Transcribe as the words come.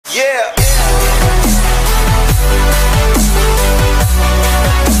Yeah.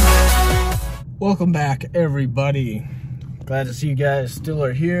 Welcome back, everybody. Glad to see you guys still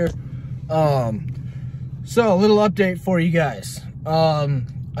are here. So a little update for you guys.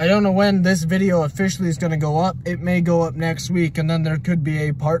 I don't know when this video officially is going to go up. It may go up next week, and then there could be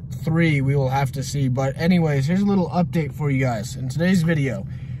a part 3. We will have to see. But anyways, here's a little update for you guys. In today's video,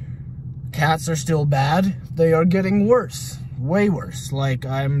 cats are still bad. They are getting worse. Way worse. Like,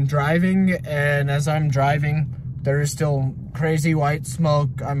 I'm driving, and as I'm driving, there is still crazy white smoke.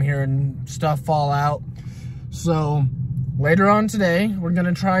 I'm hearing stuff fall out. So later on today, we're going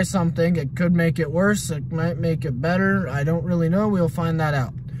to try something. It could make it worse. It might make it better. I don't really know. We'll find that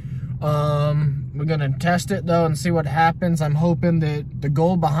out. We're going to test it, though, and see what happens. I'm hoping that the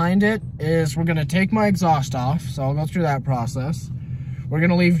goal behind it is we're going to take my exhaust off. So I'll go through that process. We're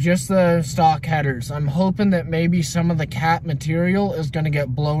going to leave just the stock headers. I'm hoping that maybe some of the cat material is going to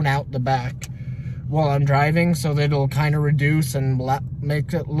get blown out the back while I'm driving, so that it'll kind of reduce and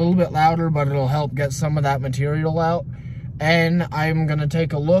make it a little bit louder, but it'll help get some of that material out. And I'm going to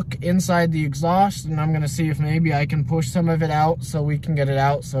take a look inside the exhaust, and I'm going to see if maybe I can push some of it out so we can get it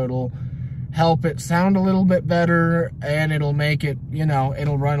out, so it'll help it sound a little bit better, and it'll make it, you know,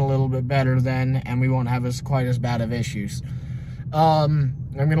 it'll run a little bit better then, and we won't have quite as bad of issues. I'm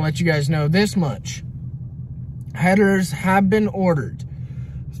going to let you guys know this much. Headers have been ordered.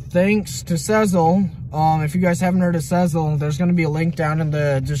 Thanks to Sezzle. If you guys haven't heard of Sezzle, there's going to be a link down in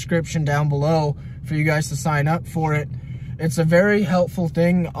the description down below for you guys to sign up for it. It's a very helpful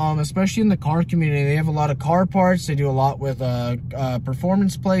thing, especially in the car community. They have a lot of car parts. They do a lot with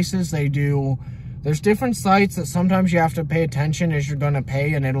performance places. There's different sites that sometimes you have to pay attention as you're going to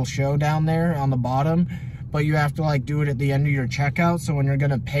pay, and it'll show down there on the bottom. But you have to like do it at the end of your checkout. So when you're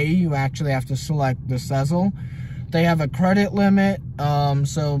going to pay, you actually have to select the Sezzle. They have a credit limit.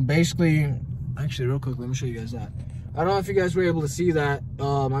 So basically, actually real quick, let me show you guys that. I don't know if you guys were able to see that.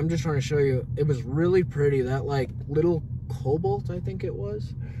 I'm just trying to show you. It was really pretty. That like little cobalt, I think it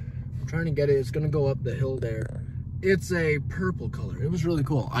was. I'm trying to get it. It's going to go up the hill there. It's a purple color. It was really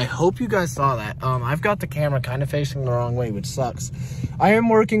cool. I hope you guys saw that. I've got the camera kind of facing the wrong way, which sucks. I am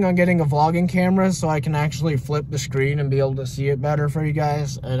working on getting a vlogging camera so I can actually flip the screen and be able to see it better for you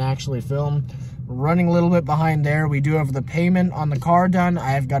guys and actually film. We're running a little bit behind there. We do have the payment on the car done.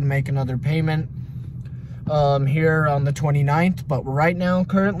 I have got to make another payment here on the 29th, but right now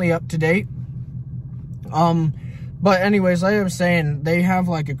currently up to date. But anyways, like I was saying, they have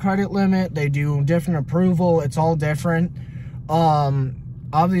like a credit limit. They do different approval. It's all different.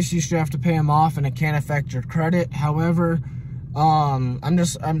 Obviously you should have to pay them off and it can't affect your credit. However,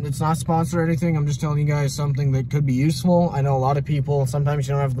 it's not sponsored or anything. I'm just telling you guys something that could be useful. I know a lot of people, sometimes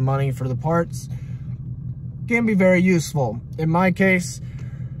you don't have the money for the parts. It can be very useful. In my case,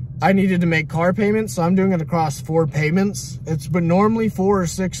 I needed to make car payments, so I'm doing it across 4 payments. It's been normally 4 or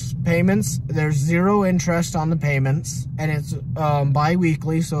 6 payments. There's 0 interest on the payments, and it's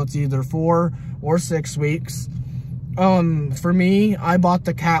bi-weekly, so it's either 4 or 6 weeks. For me, I bought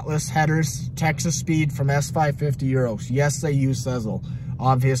the catless headers, Texas Speed from S550 Euros. Yes, they use Sezzle,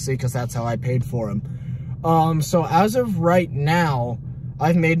 obviously, because that's how I paid for them. So as of right now,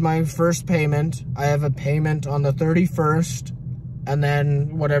 I've made my first payment. I have a payment on the 31st. And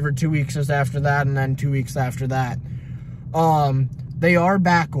then whatever 2 weeks is after that, and then 2 weeks after that. They are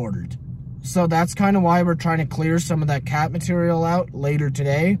back ordered. So that's kind of why we're trying to clear some of that cat material out later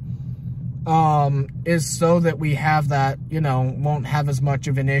today. Is so that we have that, you know, won't have as much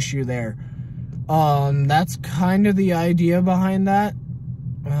of an issue there. That's kind of the idea behind that.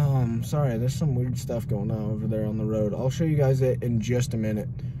 Sorry, there's some weird stuff going on over there on the road. I'll show you guys it in just a minute.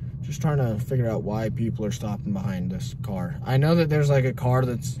 Just trying to figure out why people are stopping behind this car. I know that there's like a car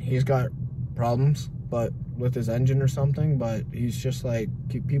he's got problems, but with his engine or something, but he's just like,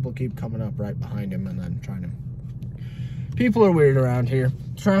 people keep coming up right behind him and then trying to... People are weird around here.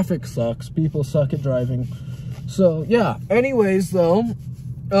 Traffic sucks. People suck at driving. So, yeah. Anyways, though,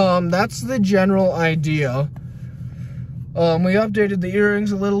 that's the general idea. We updated the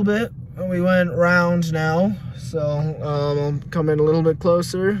earrings a little bit. We went round now. So, I'll come in a little bit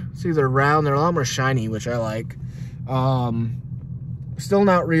closer. See, they're round. They're a lot more shiny, which I like. Still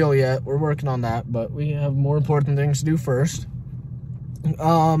not real yet. We're working on that, but we have more important things to do first.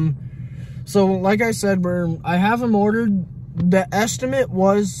 So, like I said, I have them ordered. The estimate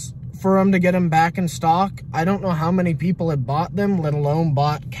was for them to get them back in stock. I don't know how many people had bought them, let alone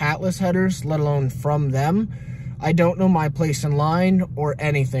bought catless headers, let alone from them. I don't know my place in line or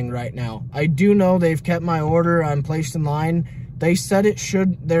anything right now. I do know they've kept my order. I'm placed in line. They said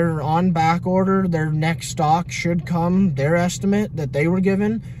they're on back order. Their next stock should come, their estimate that they were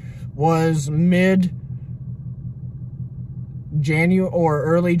given. was mid-January or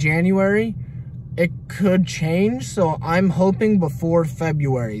early January. It could change, so I'm hoping before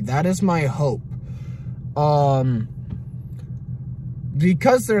February. That is my hope.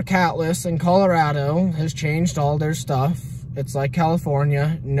 Because they're catless and Colorado has changed all their stuff, it's like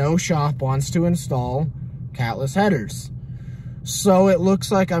California, no shop wants to install catless headers. So it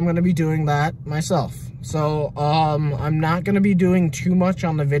looks like I'm going to be doing that myself. So I'm not going to be doing too much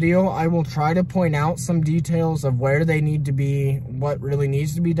on the video. I will try to point out some details of where they need to be, what really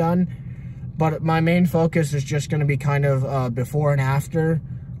needs to be done. But my main focus is just going to be kind of before and after.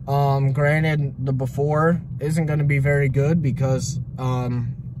 Granted, the before isn't going to be very good because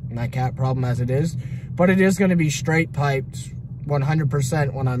my cat problem as it is. But it is going to be straight piped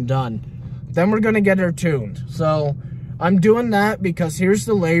 100% when I'm done. Then we're going to get her tuned. So I'm doing that because here's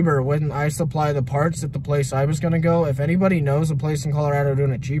the labor when I supply the parts at the place I was going to go. If anybody knows a place in Colorado doing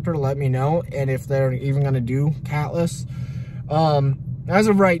it cheaper, let me know. And if they're even going to do catless. As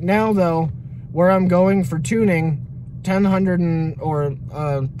of right now, though, where I'm going for tuning, or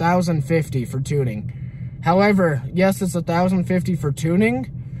 $1,050 for tuning. However, yes, it's $1,050 for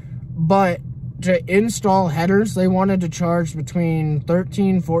tuning, but to install headers, they wanted to charge between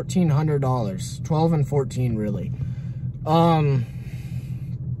 $1,300 and $1,400, $1,200 and $1,400 really.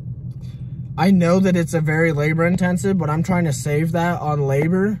 I know that it's a very labor intensive, but I'm trying to save that on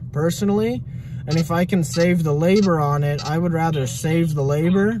labor personally. And if I can save the labor on it, I would rather save the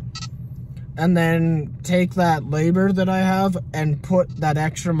labor and then take that labor that I have and put that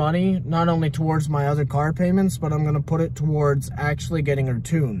extra money not only towards my other car payments, but I'm going to put it towards actually getting her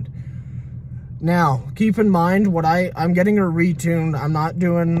tuned. Now, keep in mind what I'm getting her retuned. I'm not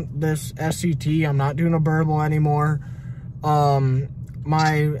doing this SCT. I'm not doing a burble anymore.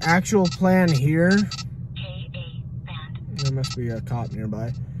 My actual plan here, there must be a cop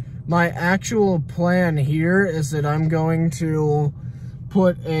nearby. My actual plan here is that I'm going to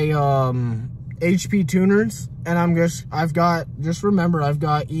put a HP tuners, and just remember I've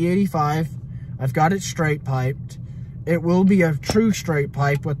got E85, I've got it straight piped. It will be a true straight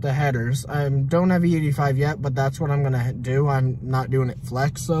pipe with the headers. I don't have E85 yet, but that's what I'm gonna do. I'm not doing it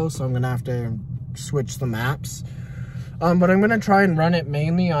flex though, so I'm gonna have to switch the maps. But I'm gonna try and run it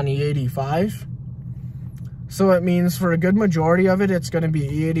mainly on E85. So it means for a good majority of it, it's gonna be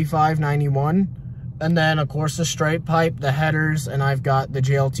E85 91. And then, of course, the straight pipe, the headers, and I've got the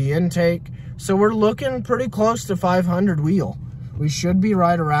JLT intake. So we're looking pretty close to 500 wheel. We should be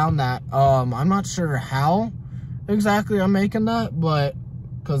right around that. I'm not sure how exactly I'm making that, but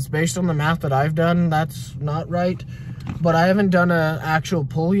because based on the math that I've done, that's not right. But I haven't done an actual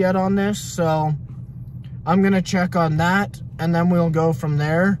pull yet on this, so I'm going to check on that, and then we'll go from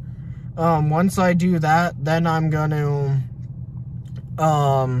there. Once I do that, then I'm going to...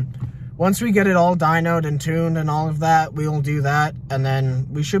 once we get it all dynoed and tuned and all of that, we'll do that, and then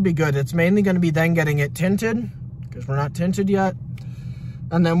we should be good. It's mainly going to be then getting it tinted, because we're not tinted yet.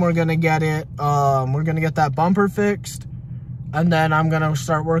 And then we're going to get it, we're going to get that bumper fixed, and then I'm going to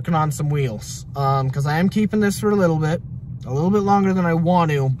start working on some wheels. Because I am keeping this for a little bit longer than I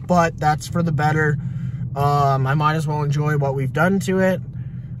want to, but that's for the better. I might as well enjoy what we've done to it.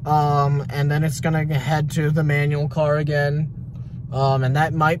 And then it's going to head to the manual car again. And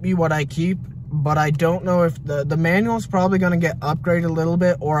that might be what I keep, but I don't know if the manual is probably going to get upgraded a little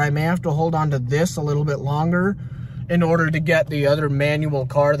bit, or I may have to hold on to this a little bit longer in order to get the other manual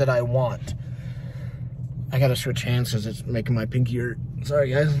car that I want. I got to switch hands because it's making my pinky hurt. Sorry,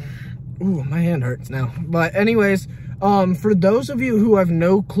 guys. Ooh, my hand hurts now. But anyways, for those of you who have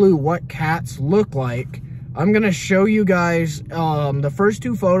no clue what cats look like, I'm going to show you guys the first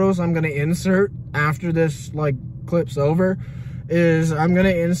two photos I'm going to insert after this clip's over. I'm going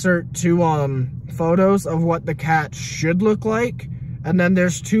to insert two photos of what the cat should look like. And then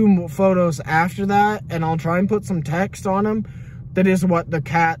there's two photos after that. And I'll try and put some text on them. That is what the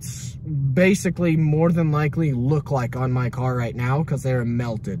cats basically more than likely look like on my car right now. Because they're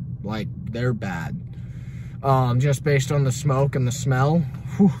melted. Like, they're bad. Just based on the smoke and the smell.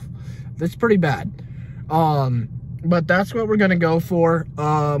 Whew, that's pretty bad. But that's what we're going to go for.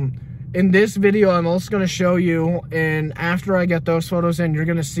 In this video, I'm also going to show you, and after I get those photos in, you're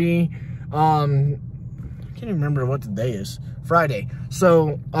going to see, I can't even remember what the day is, Friday.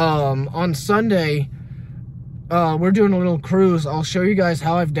 So, on Sunday, we're doing a little cruise. I'll show you guys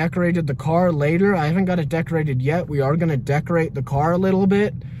how I've decorated the car later. I haven't got it decorated yet. We are going to decorate the car a little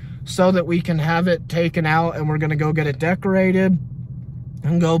bit so that we can have it taken out, and we're going to go get it decorated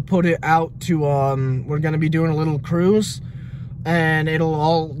and go put it out to, we're going to be doing a little cruise. and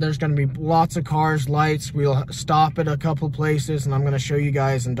there's going to be lots of cars, lights. We'll stop at a couple places, and I'm going to show you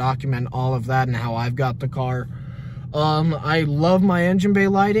guys and document all of that and how I've got the car. I love my engine bay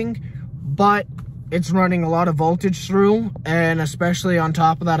lighting, but it's running a lot of voltage through, and especially on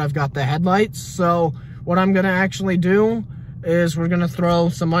top of that, I've got the headlights. So what I'm gonna actually do is we're gonna throw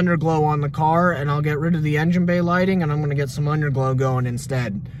some underglow on the car, and I'll get rid of the engine bay lighting, and I'm gonna get some underglow going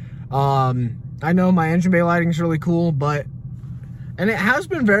instead. I know my engine bay lighting is really cool, and it has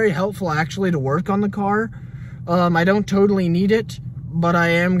been very helpful actually to work on the car. I don't totally need it, but I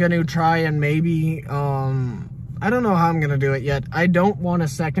am gonna try and maybe, I don't know how I'm going to do it yet. I don't want a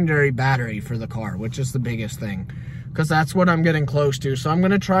secondary battery for the car, which is the biggest thing, because that's what I'm getting close to. So I'm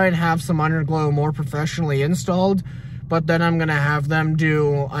going to try and have some underglow more professionally installed, but then I'm going to have them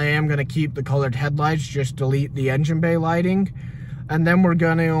I am going to keep the colored headlights, just delete the engine bay lighting. And then we're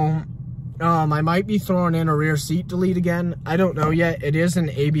going to, I might be throwing in a rear seat delete again. I don't know yet. It is an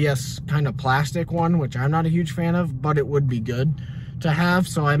ABS kind of plastic one, which I'm not a huge fan of, but it would be good to have,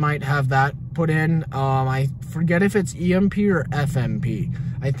 so I might have that put in. I forget if it's EMP or FMP.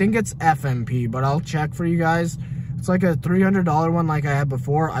 I think it's FMP, but I'll check for you guys. It's like a $300 one like I had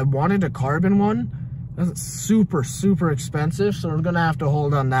before. I wanted a carbon one. That's super, super expensive, so we're gonna have to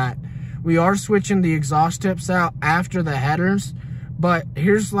hold on that. We are switching the exhaust tips out after the headers, but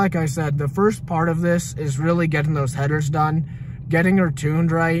here's, like I said, the first part of this is really getting those headers done, getting her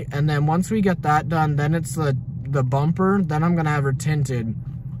tuned right, and then once we get that done, then it's the bumper. Then I'm gonna have her tinted.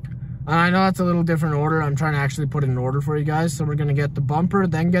 And I know it's a little different order. I'm trying to actually put it in order for you guys. So we're gonna get the bumper,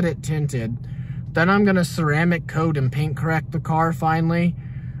 then get it tinted. Then I'm gonna ceramic coat and paint correct the car finally,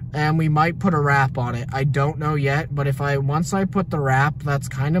 and we might put a wrap on it. I don't know yet, but once I put the wrap, that's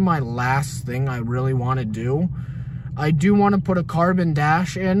kind of my last thing I really want to do. I do want to put a carbon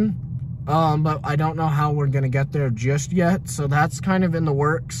dash in, but I don't know how we're gonna get there just yet. So that's kind of in the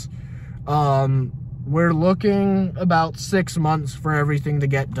works. We're looking about 6 months for everything to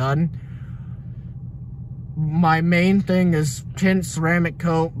get done. My main thing is tint, ceramic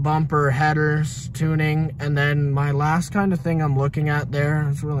coat, bumper, headers, tuning, and then my last kind of thing I'm looking at there,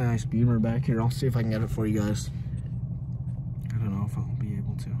 it's a really nice Beamer back here. I'll see if I can get it for you guys. I don't know if I'll be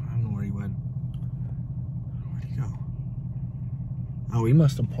able to. I don't know where he went. Where'd he go? Oh, he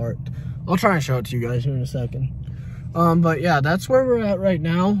must have parked. I'll try and show it to you guys here in a second. But yeah, that's where we're at right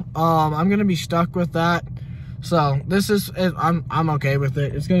now. I'm gonna be stuck with that. So this is, I'm okay with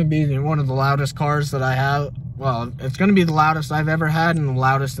it. It's gonna be one of the loudest cars that I have. Well, it's gonna be the loudest I've ever had and the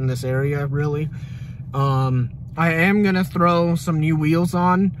loudest in this area, really. I am gonna throw some new wheels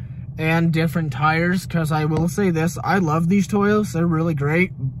on and different tires, because I will say this, I love these Toyos. They're really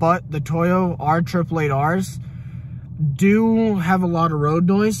great, but the Toyo R888Rs do have a lot of road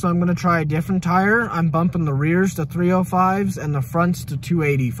noise, so I'm going to try a different tire. I'm bumping the rears to 305s and the fronts to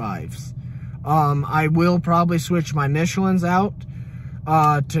 285s. I will probably switch my Michelins out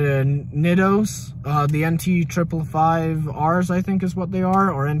to Nittos, the NT 555Rs, I think is what they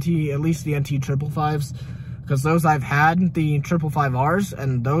are, or at least the NT 555s, because those I've had, the 555Rs,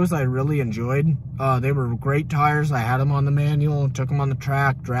 and those I really enjoyed. They were great tires. I had them on the manual, took them on the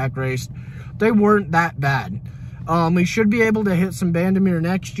track, drag raced. They weren't that bad. We should be able to hit some Bandimere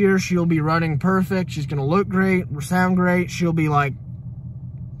next year. She'll be running perfect. She's going to look great, sound great. She'll be like,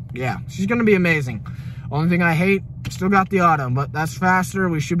 yeah, she's going to be amazing. Only thing I hate, still got the auto, but that's faster.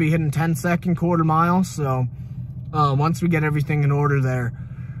 We should be hitting 10-second quarter mile. So once we get everything in order there.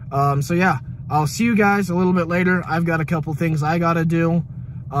 So yeah, I'll see you guys a little bit later. I've got a couple things I got to do.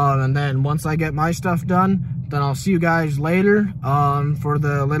 And then once I get my stuff done, then I'll see you guys later for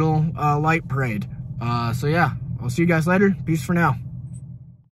the little light parade. So yeah. I'll see you guys later. Peace for now.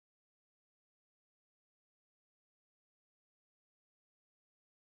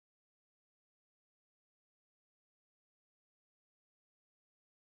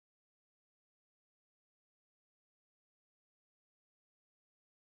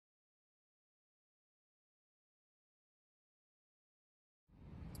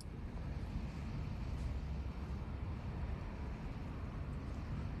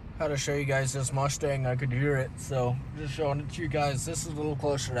 How to show you guys this Mustang. I could hear it, so just showing it to you guys. This is a little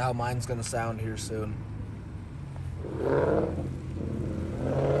closer to how mine's gonna sound here soon.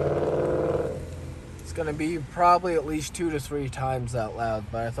 It's gonna be probably at least 2 to 3 times that loud,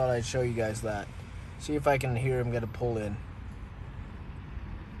 but I thought I'd show you guys that. See if I can hear him get a pull in.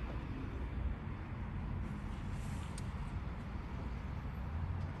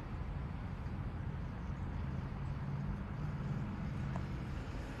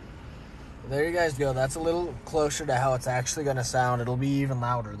 There you guys go. That's a little closer to how it's actually going to sound. It'll be even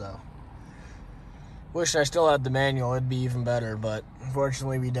louder though. Wish I still had the manual, it'd be even better, but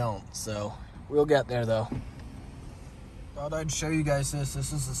unfortunately we don't, so we'll get there though. Thought I'd show you guys this.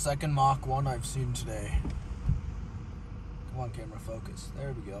 This is the second Mach 1 I've seen today. Come on, camera, focus.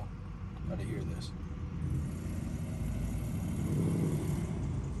 There we go. Gotta hear this.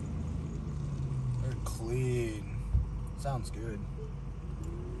 They're clean. Sounds good.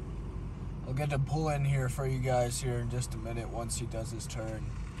 I'll get to pull in here for you guys here in just a minute once he does his turn.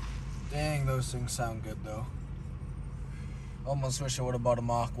 Dang, those things sound good though. Almost wish I would have bought a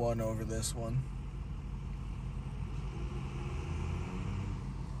Mach 1 over this one.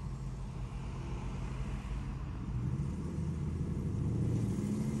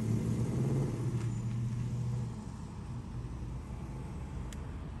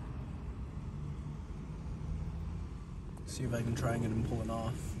 See if I can try and get him pulling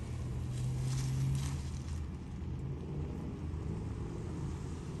off.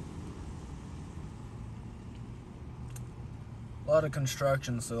 A lot of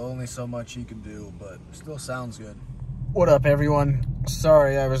construction, so only so much you can do, but still sounds good. What up, everyone?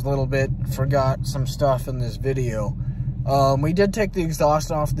 Sorry, I was a little bit forgot some stuff in this video. We did take the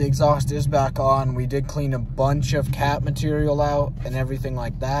exhaust off. The exhaust is back on. We did clean a bunch of cat material out and everything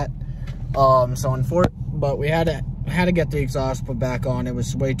like that. But we had to get the exhaust put back on. It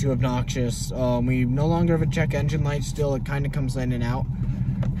was way too obnoxious. We no longer have a check engine light still. It kind of comes in and out.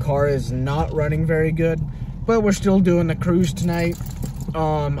 Car is not running very good, but we're still doing the cruise tonight.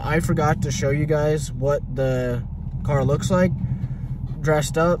 I forgot to show you guys what the car looks like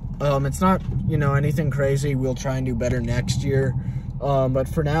dressed up. It's not, you know, anything crazy. We'll try and do better next year. But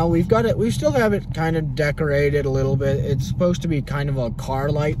for now, we still have it kind of decorated a little bit. It's supposed to be kind of a car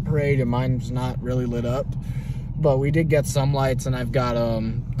light parade, and mine's not really lit up. But we did get some lights, and I've got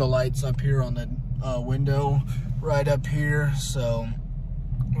the lights up here on the window right up here. So,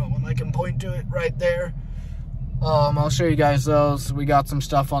 well, when I can point to it right there. I'll show you guys those. We got some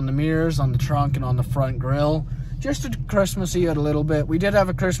stuff on the mirrors, on the trunk, and on the front grille. Just to Christmassy it a little bit. We did have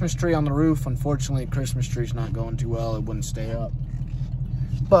a Christmas tree on the roof. Unfortunately, Christmas tree's not going too well. It wouldn't stay up.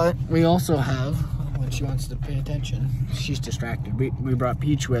 But we also have, when she wants to pay attention, she's distracted. We brought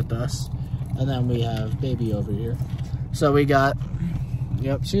Peach with us. And then we have Baby over here. So we got,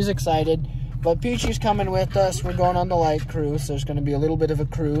 yep, she's excited. But Peachy's coming with us. We're going on the light cruise. There's going to be a little bit of a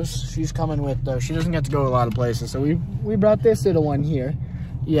cruise. She's coming with us. She doesn't get to go a lot of places. So we brought this little one here.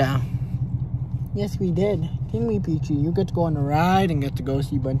 Yeah. Yes, we did. Didn't we, Peachy? You get to go on the ride and get to go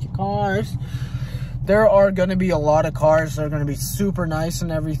see a bunch of cars. There are going to be a lot of cars. They're going to be super nice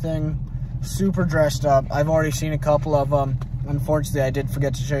and everything. Super dressed up. I've already seen a couple of them. Unfortunately, I did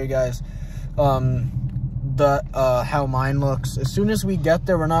forget to show you guys how mine looks. As soon as we get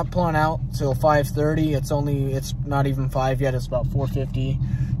there, we're not pulling out till 5:30. It's not even 5 yet. It's about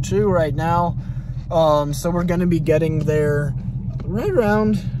 4:52 right now. So we're gonna be getting there right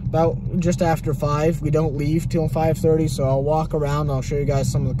around about just after 5. We don't leave till 5:30, so I'll walk around. I'll show you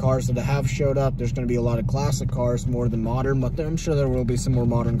guys some of the cars that have showed up. There's gonna be a lot of classic cars more than modern, but I'm sure there will be some more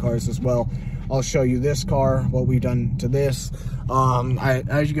modern cars as well. I'll show you this car, what we've done to this.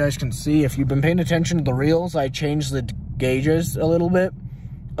 As you guys can see, if you've been paying attention to the reels, I changed the gauges a little bit.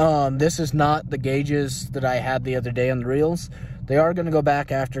 This is not the gauges that I had the other day on the reels. They are going to go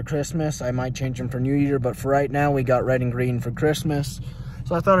back after Christmas. I might change them for New Year, but for right now, we got red and green for Christmas.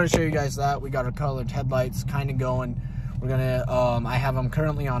 So I thought I'd show you guys that. We got our colored headlights kind of going. We're gonna, I have them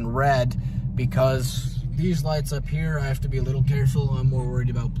currently on red because these lights up here, I have to be a little careful. I'm more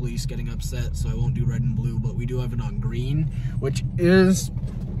worried about police getting upset, so I won't do red and blue, but we do have it on green, which is,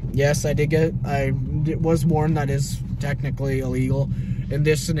 yes, I was warned that is technically illegal. In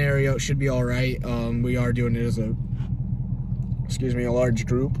this scenario, it should be all right. We are doing it as a large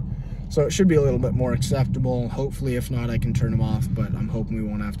group, so it should be a little bit more acceptable. Hopefully, if not, I can turn them off, but I'm hoping we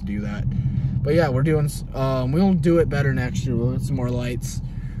won't have to do that. But yeah, we're doing, we'll do it better next year. We'll get some more lights.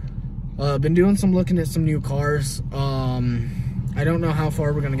 Been doing some looking at some new cars. I don't know how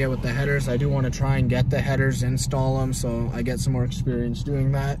far we're gonna get with the headers. I do want to try and get the headers, install them, so I get some more experience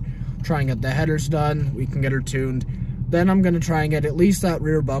doing that. Try and get the headers done. We can get her tuned. Then I'm gonna try and get at least that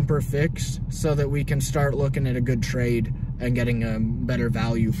rear bumper fixed so that we can start looking at a good trade and getting a better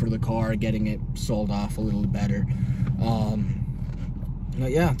value for the car, getting it sold off a little better.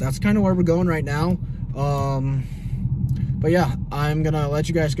 But yeah, that's kind of where we're going right now. But yeah, I'm gonna let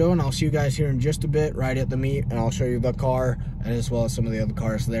you guys go, and I'll see you guys here in just a bit right at the meet, and I'll show you the car and as well as some of the other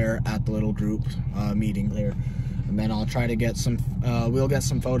cars there at the little group meeting there. And then I'll try to get some, we'll get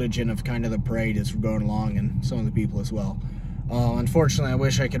some footage in of kind of the parade as we're going along and some of the people as well. Unfortunately, I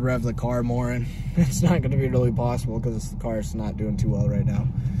wish I could rev the car more, and it's not going to be really possible because the car is not doing too well right now.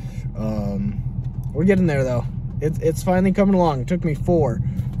 we're getting there though. It's finally coming along. It took me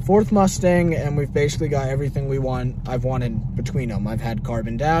fourth Mustang, and we've basically got everything I've wanted between them. I've had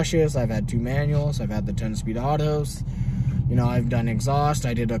carbon dashes, I've had 2 manuals, I've had the 10-speed autos. You know, I've done exhaust.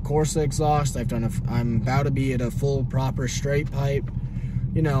 I did a Corsa exhaust. I'm about to be at a full proper straight pipe.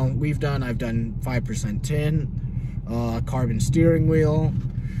 You know, I've done 5% tin, carbon steering wheel,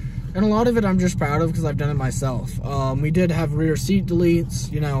 and a lot of it I'm just proud of because I've done it myself. We did have rear seat deletes.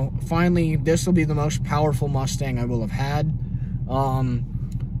 You know, finally, this will be the most powerful Mustang I will have had.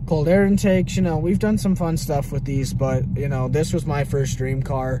 Cold air intakes, you know, we've done some fun stuff with these, but, you know, this was my first dream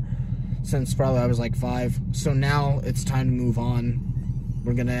car since probably I was like 5. So now it's time to move on.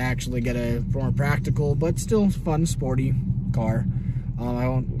 We're going to actually get a more practical, but still fun, sporty car. I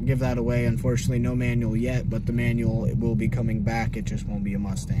won't give that away. Unfortunately, no manual yet, but the manual, it will be coming back. It just won't be a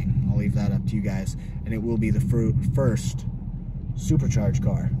Mustang. I'll leave that up to you guys. And it will be the first supercharged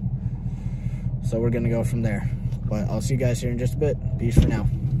car. So we're going to go from there. But I'll see you guys here in just a bit. Peace for now.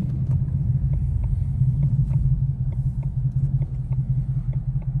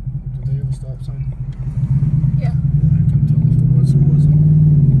 Did they have a stop sign? Yeah. I couldn't tell if it was or wasn't.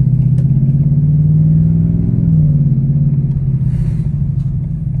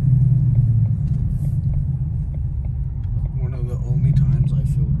 One of the only times I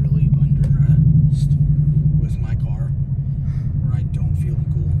feel really underdressed with my car, where I don't feel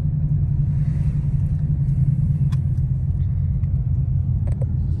cool.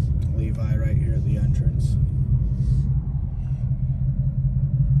 Levi right here at the entrance.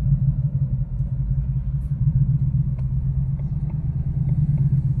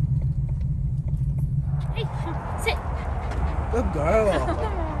 Hey, sit. Good girl.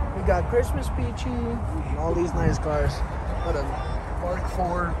 We got Christmas Peachy and all these nice cars. Got a Mark IV.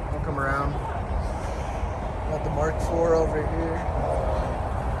 I'll come around. Got the Mark IV over here.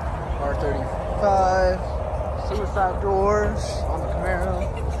 R35. Suicide doors on the Camaro.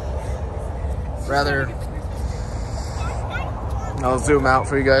 I'll zoom out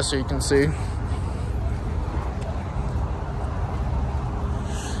for you guys so you can see.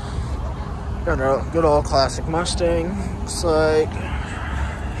 Got a good old classic Mustang. Looks like.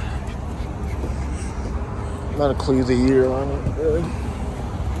 Not a clue the year on it, really.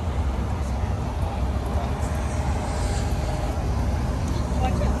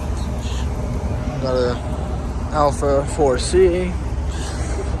 Got a Alpha 4C.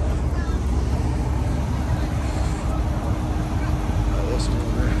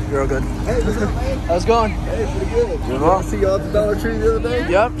 You're all good. Hey, what's up, man? How's it going? Hey, pretty good. Good. You want to see y'all at the Dollar Tree the other day?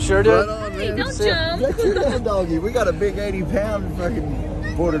 Yep, sure did. Right on, Hey, man. don't jump. Yeah, sit down, doggy. We got a big 80-pound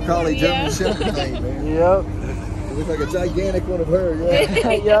fucking border collie German Shepherd thing, man. Yep. It looks like a gigantic one of her,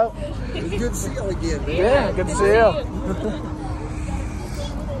 yeah. Yep. It's good to see y'all again, man. Yeah, good to see you.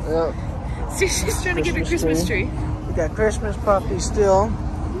 Yep. See, she's trying to get a Christmas tree. We got Christmas puppy still.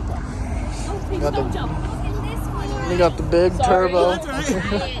 Got the, we got the big turbo.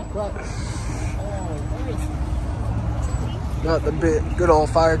 Got the big, good old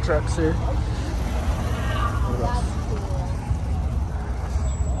fire trucks here.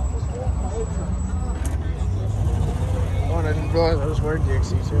 Oh, and I didn't realize I was wearing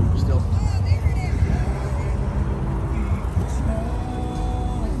Dixie too, still.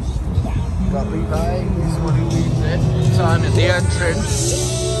 Got Levi, he's the one who leads it. So I'm at the entrance.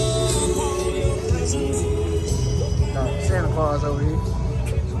 Got Santa Claus over here.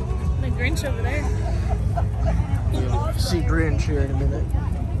 The Grinch over there. You'll see Grinch here in a minute.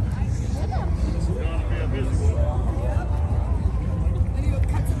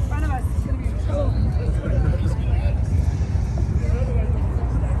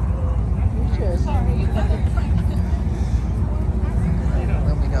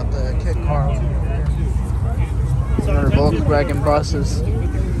 Then we got the kit car over here. Another Volkswagen buses.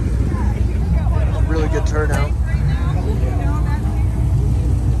 Really good turnout.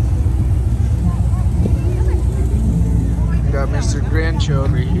 We got Mr. Grinch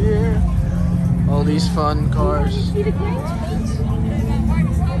over here. All these fun cars.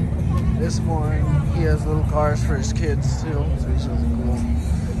 This one, he has little cars for his kids too, so he's really cool.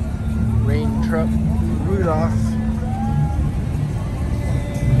 Rain truck, Rudolph.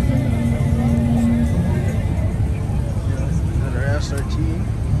 Another SRT.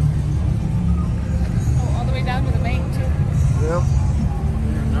 Oh, all the way down to the bank too. Yep.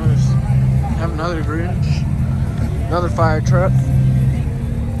 Notice. Have another Grinch. Another fire truck.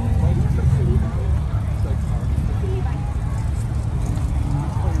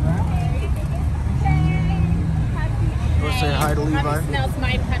 Go say hi to Levi. Mommy smells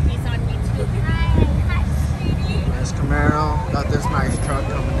my puppies on me too. Nice Camaro. Got this nice truck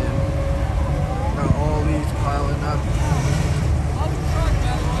coming in. Got all these piling up.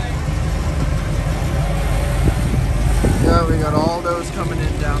 Yeah, we got all those coming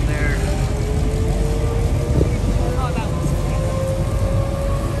in down there.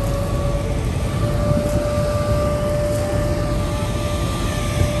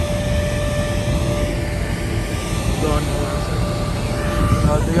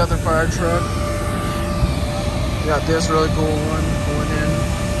 The other fire truck. We got this really cool one going in.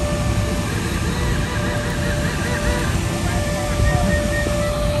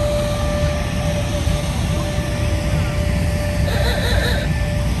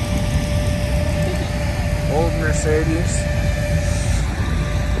 Old Mercedes.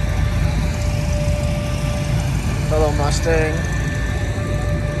 Fellow Mustang.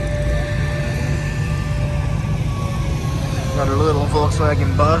 Got a little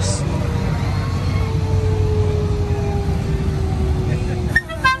Volkswagen bus.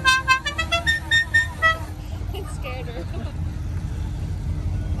 It scared her.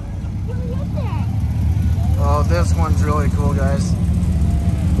 Oh, this one's really cool, guys.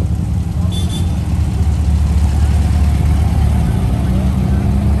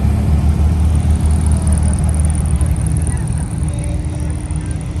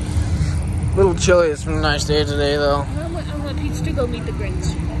 A little chilly. It's been a nice day today, though. I want Peach to go meet the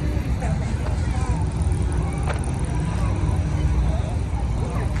Grinch.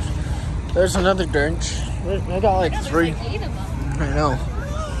 There's another Grinch. I got like three. Like 8 of them. I know.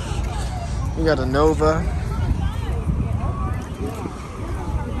 We got a Nova.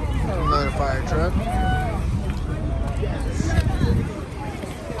 Another fire truck.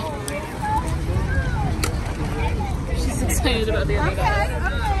 She's excited about the other guy.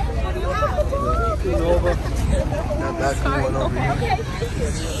 Nova. Got that cool one over here.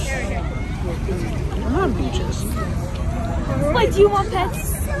 Come on, Peaches. Wait, do you want pets?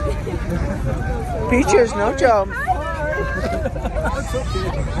 Peaches, no jump.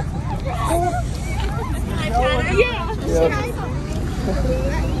 Yeah. Yep.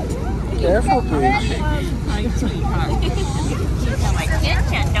 Careful, Peach. Hi, sweetheart. You feel like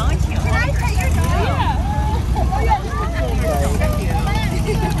kitchen, don't you? Can I pet your dog?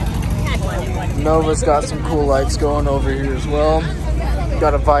 Nova's got some cool lights going over here as well.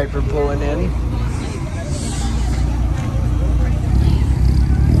 Got a Viper pulling in.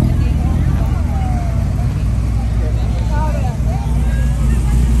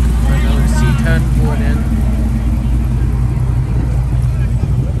 Another C10 pulling in.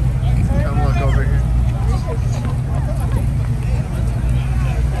 Come look over here.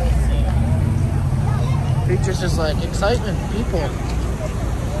 Features just like excitement, people.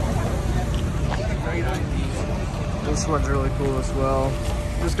 This one's really cool as well.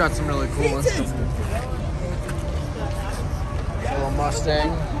 Just got some really cool ones. A little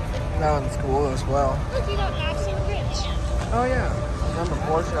Mustang. That one's cool as well. Look, you got matching Grinch. Oh yeah. Number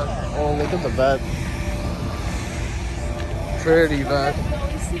Porsche. Oh, look at the vet. Pretty vet.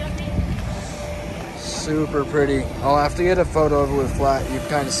 Super pretty. I'll have to get a photo of it with flat. You can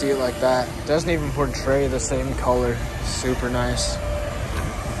kind of see it like that. Doesn't even portray the same color. Super nice.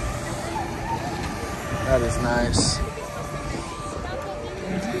 That is nice.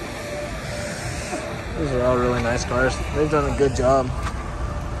 These are all really nice cars. They've done a good job.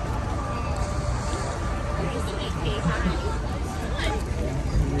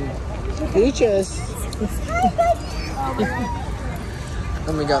 Peaches.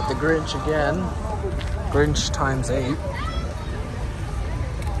 Then we got the Grinch again. Grinch times 8.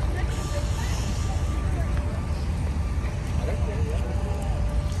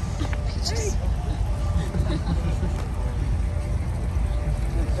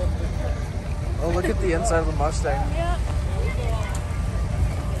 Oh, look at the inside of the Mustang. Yeah.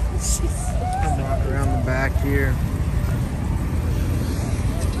 Come walk around the back here.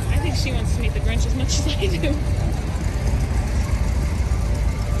 I think she wants to meet the Grinch as much as I do.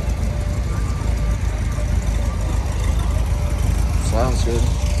 Sounds good.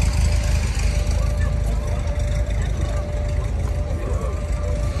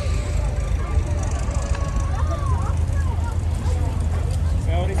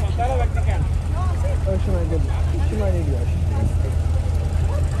 ¿Horizontal o vertical? Oh, she might need to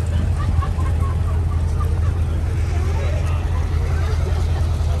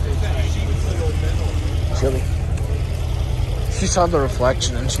Chili. She saw the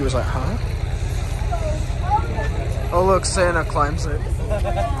reflection and she was like, huh? Oh look, Santa climbs it.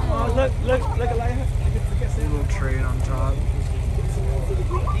 Oh, look at Liza. A little train on top.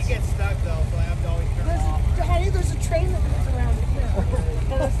 You get stuck though, so I have to always turn it off. Honey, there's a train that moves around it.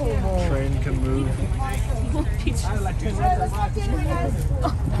 Train can move. I like to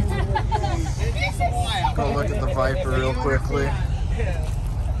Viper real quickly.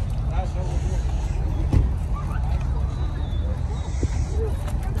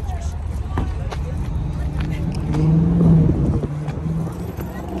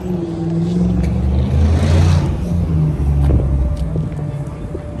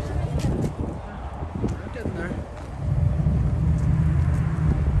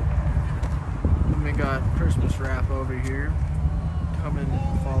 We got Christmas wrap over here, coming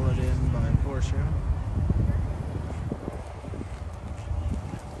followed in by Porsche.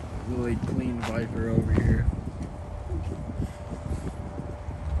 Really clean Viper over here.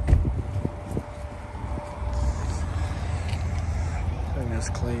 Thing is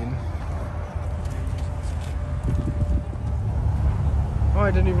clean. Oh,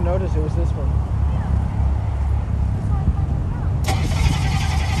 I didn't even notice it was this one.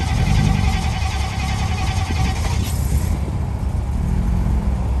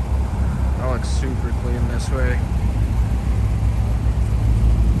 Super clean this way.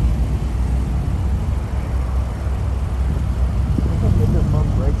 Look how good the front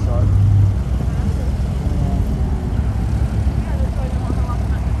brakes are.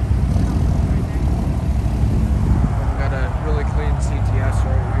 We've got a really clean CTS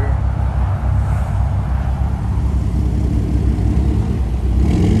right here.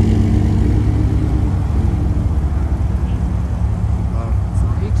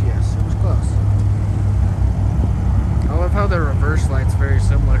 How the reverse light's very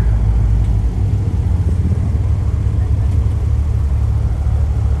similar.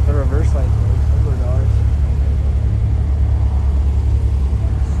 The reverse light's very similar to ours.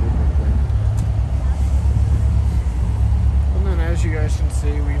 Super clean. And then as you guys can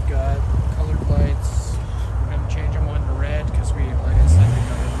see, we've got colored lights. We're going to change them one to red because we, like I said, we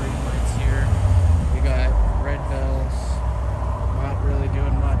got the green lights here. We got red bells. Not really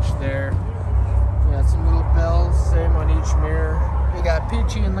doing much there. We got some little bells, same on each mirror. We got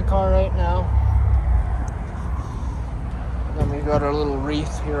Peachy in the car right now. And then we got our little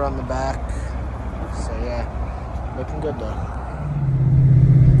wreath here on the back. So yeah, looking good though.